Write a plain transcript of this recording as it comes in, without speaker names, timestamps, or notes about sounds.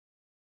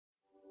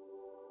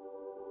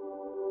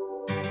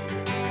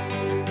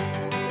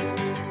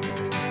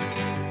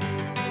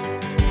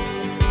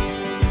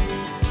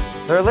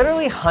There are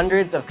literally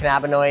hundreds of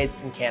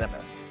cannabinoids in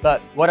cannabis, but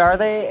what are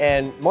they,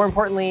 and more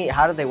importantly,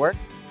 how do they work?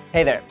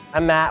 Hey there,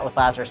 I'm Matt with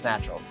Lazarus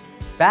Naturals,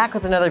 back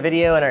with another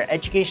video in our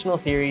educational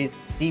series,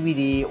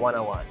 CBD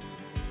 101.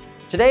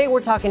 Today we're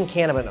talking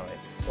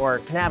cannabinoids, or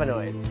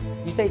cannabinoids.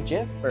 You say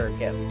GIF or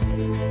GIF?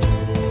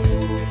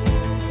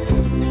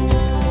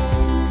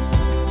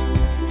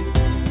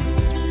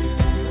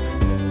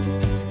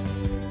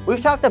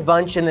 We've talked a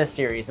bunch in this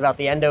series about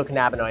the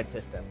endocannabinoid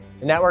system,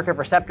 the network of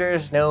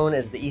receptors known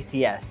as the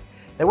ECS,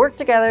 that work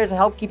together to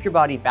help keep your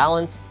body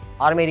balanced,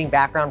 automating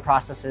background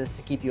processes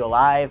to keep you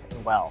alive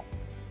and well.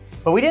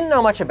 But we didn't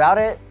know much about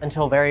it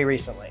until very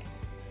recently.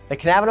 The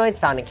cannabinoids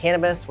found in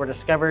cannabis were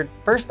discovered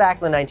first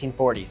back in the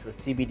 1940s with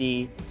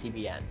CBD and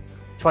CBN.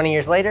 20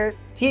 years later,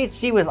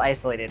 THC was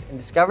isolated and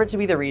discovered to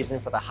be the reason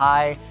for the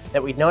high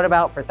that we'd known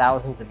about for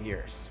thousands of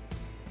years.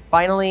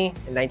 Finally,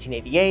 in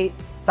 1988,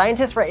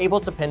 scientists were able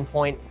to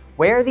pinpoint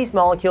where these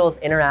molecules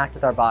interact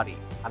with our body,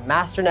 a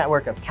master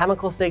network of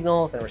chemical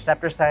signals and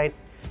receptor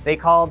sites they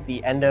called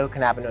the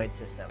endocannabinoid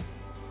system.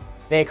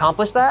 They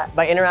accomplished that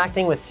by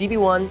interacting with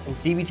CB1 and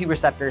CB2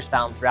 receptors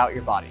found throughout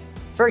your body.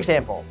 For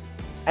example,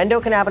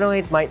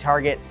 endocannabinoids might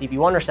target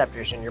CB1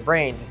 receptors in your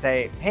brain to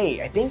say,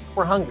 hey, I think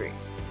we're hungry,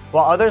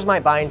 while others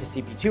might bind to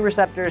CB2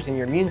 receptors in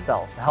your immune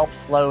cells to help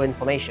slow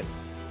inflammation.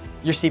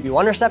 Your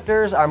CB1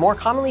 receptors are more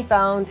commonly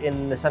found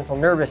in the central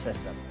nervous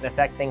system and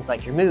affect things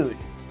like your mood,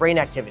 brain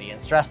activity, and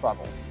stress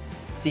levels.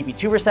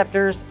 CB2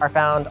 receptors are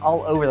found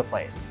all over the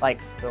place, like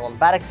the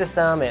lymphatic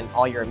system and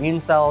all your immune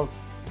cells.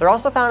 They're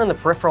also found in the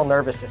peripheral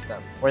nervous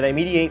system, where they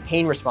mediate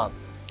pain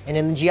responses, and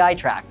in the GI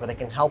tract, where they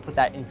can help with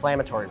that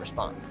inflammatory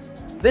response.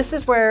 This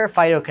is where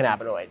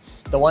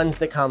phytocannabinoids, the ones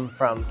that come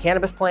from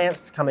cannabis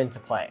plants, come into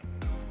play.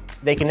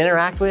 They can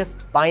interact with,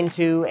 bind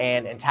to,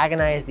 and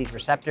antagonize these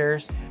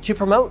receptors to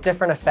promote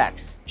different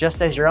effects,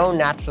 just as your own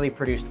naturally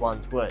produced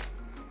ones would.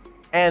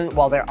 And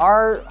while there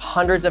are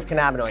hundreds of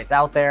cannabinoids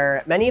out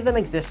there, many of them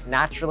exist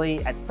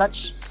naturally at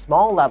such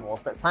small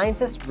levels that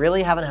scientists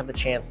really haven't had the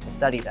chance to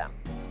study them.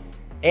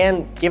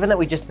 And given that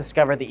we just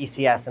discovered the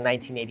ECS in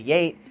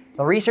 1988,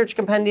 the research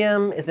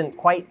compendium isn't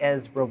quite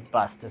as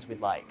robust as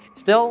we'd like.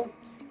 Still,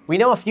 we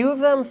know a few of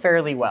them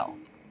fairly well.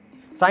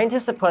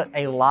 Scientists have put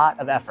a lot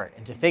of effort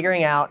into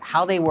figuring out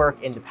how they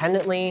work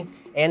independently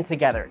and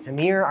together to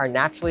mirror our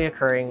naturally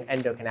occurring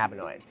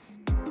endocannabinoids.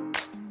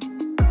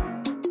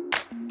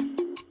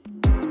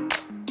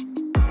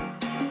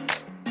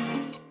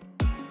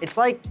 It's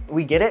like,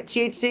 we get it,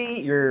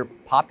 THC, you're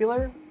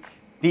popular.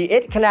 The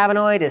IT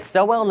cannabinoid is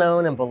so well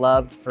known and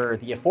beloved for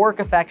the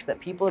euphoric effects that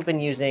people have been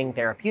using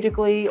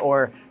therapeutically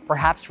or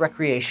perhaps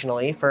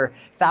recreationally for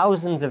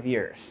thousands of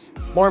years.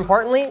 More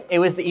importantly, it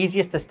was the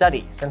easiest to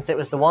study since it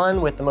was the one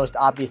with the most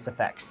obvious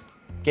effects,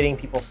 getting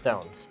people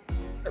stoned.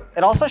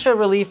 It also showed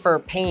relief for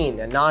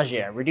pain and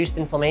nausea, reduced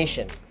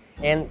inflammation,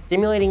 and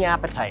stimulating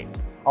appetite,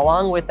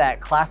 along with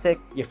that classic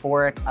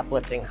euphoric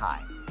uplifting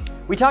high.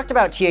 We talked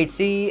about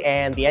THC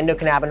and the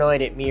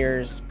endocannabinoid it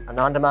mirrors,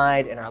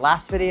 anandamide, in our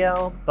last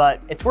video,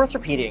 but it's worth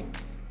repeating.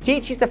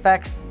 THC's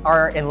effects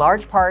are in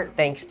large part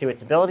thanks to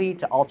its ability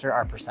to alter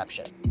our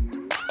perception.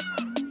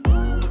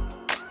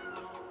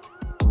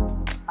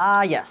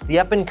 Ah yes, the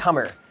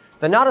up-and-comer.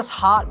 The not as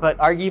hot but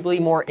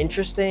arguably more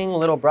interesting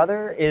little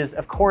brother is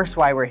of course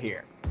why we're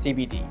here,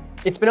 CBD.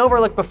 It's been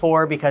overlooked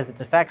before because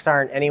its effects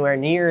aren't anywhere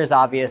near as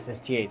obvious as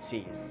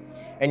THC's.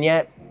 And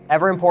yet,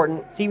 ever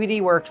important,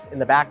 CBD works in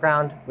the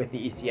background with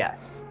the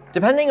ECS.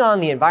 Depending on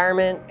the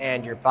environment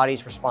and your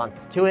body's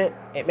response to it,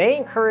 it may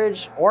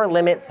encourage or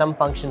limit some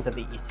functions of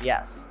the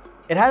ECS.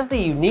 It has the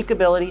unique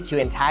ability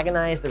to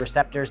antagonize the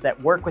receptors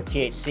that work with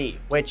THC,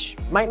 which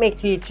might make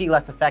THC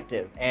less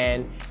effective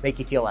and make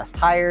you feel less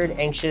tired,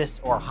 anxious,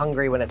 or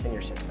hungry when it's in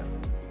your system.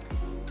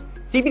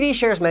 CBD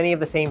shares many of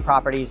the same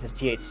properties as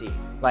THC,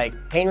 like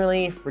pain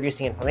relief,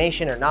 reducing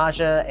inflammation or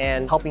nausea,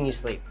 and helping you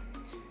sleep.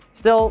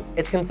 Still,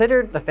 it's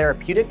considered the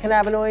therapeutic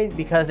cannabinoid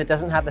because it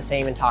doesn't have the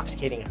same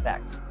intoxicating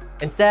effect.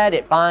 Instead,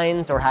 it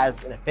binds or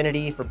has an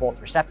affinity for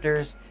both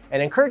receptors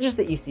and encourages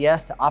the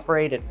ECS to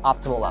operate at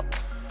optimal levels.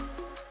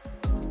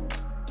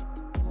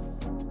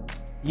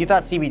 You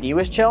thought CBD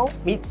was chill?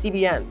 Meet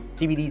CBN,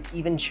 CBD's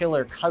even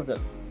chiller cousin.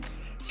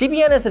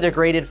 CBN is a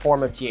degraded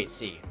form of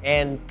THC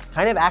and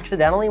kind of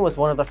accidentally was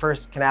one of the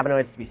first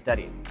cannabinoids to be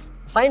studied.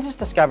 Scientists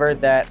discovered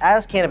that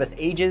as cannabis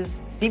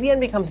ages, CBN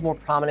becomes more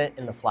prominent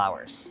in the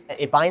flowers.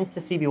 It binds to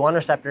CB1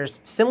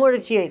 receptors similar to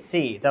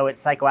THC, though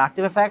its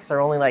psychoactive effects are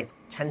only like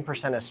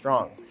 10% as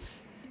strong.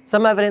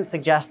 Some evidence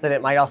suggests that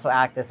it might also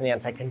act as an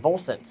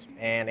anticonvulsant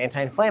and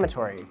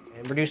anti-inflammatory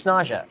and reduce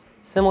nausea,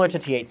 similar to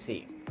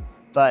THC.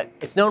 But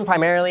it's known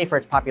primarily for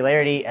its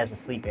popularity as a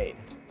sleep aid.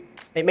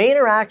 It may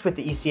interact with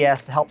the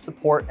ECS to help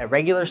support a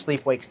regular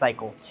sleep-wake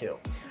cycle too,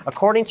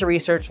 according to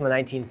research from the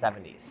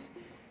 1970s.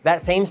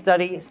 That same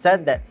study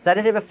said that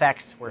sedative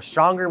effects were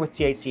stronger with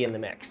THC in the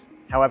mix.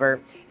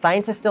 However,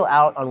 science is still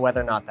out on whether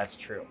or not that's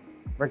true.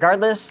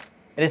 Regardless,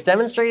 it has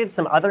demonstrated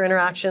some other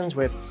interactions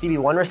with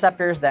CB1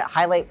 receptors that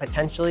highlight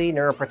potentially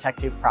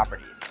neuroprotective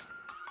properties.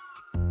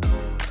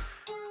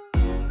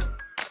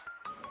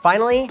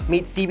 Finally,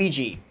 meet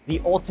CBG,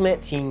 the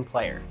ultimate team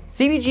player.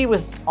 CBG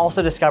was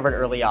also discovered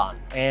early on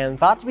and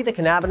thought to be the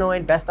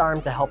cannabinoid best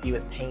armed to help you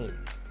with pain.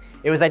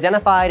 It was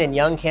identified in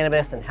young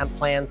cannabis and hemp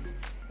plants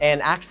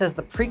and acts as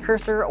the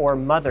precursor or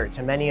mother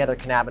to many other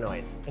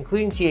cannabinoids,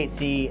 including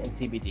THC and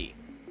CBD.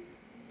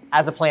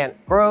 As a plant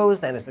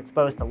grows and is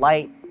exposed to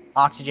light,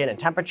 oxygen, and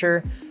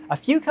temperature, a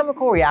few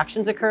chemical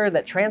reactions occur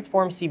that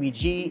transform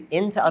CBG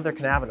into other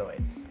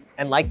cannabinoids.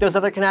 And like those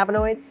other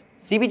cannabinoids,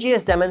 CBG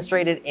has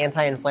demonstrated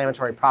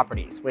anti-inflammatory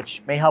properties,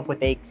 which may help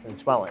with aches and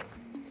swelling.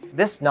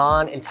 This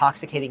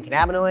non-intoxicating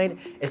cannabinoid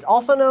is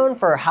also known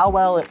for how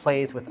well it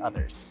plays with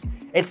others.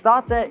 It's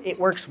thought that it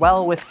works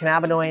well with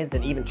cannabinoids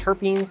and even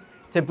terpenes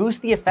to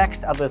boost the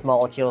effects of those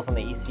molecules on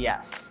the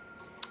ECS.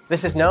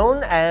 This is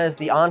known as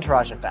the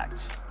Entourage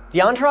Effect.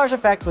 The Entourage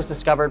Effect was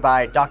discovered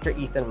by Dr.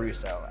 Ethan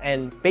Russo,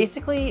 and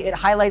basically it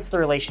highlights the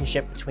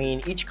relationship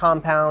between each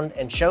compound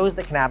and shows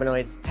that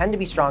cannabinoids tend to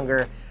be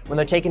stronger when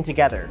they're taken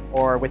together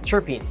or with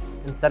terpenes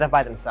instead of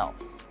by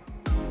themselves.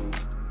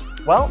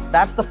 Well,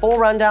 that's the full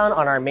rundown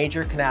on our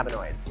major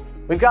cannabinoids.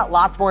 We've got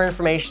lots more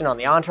information on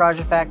the Entourage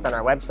Effect on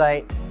our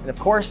website, and of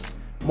course,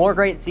 more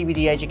great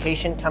CBD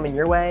education coming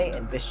your way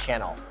in this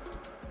channel.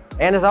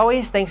 And as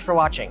always, thanks for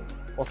watching.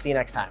 We'll see you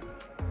next time.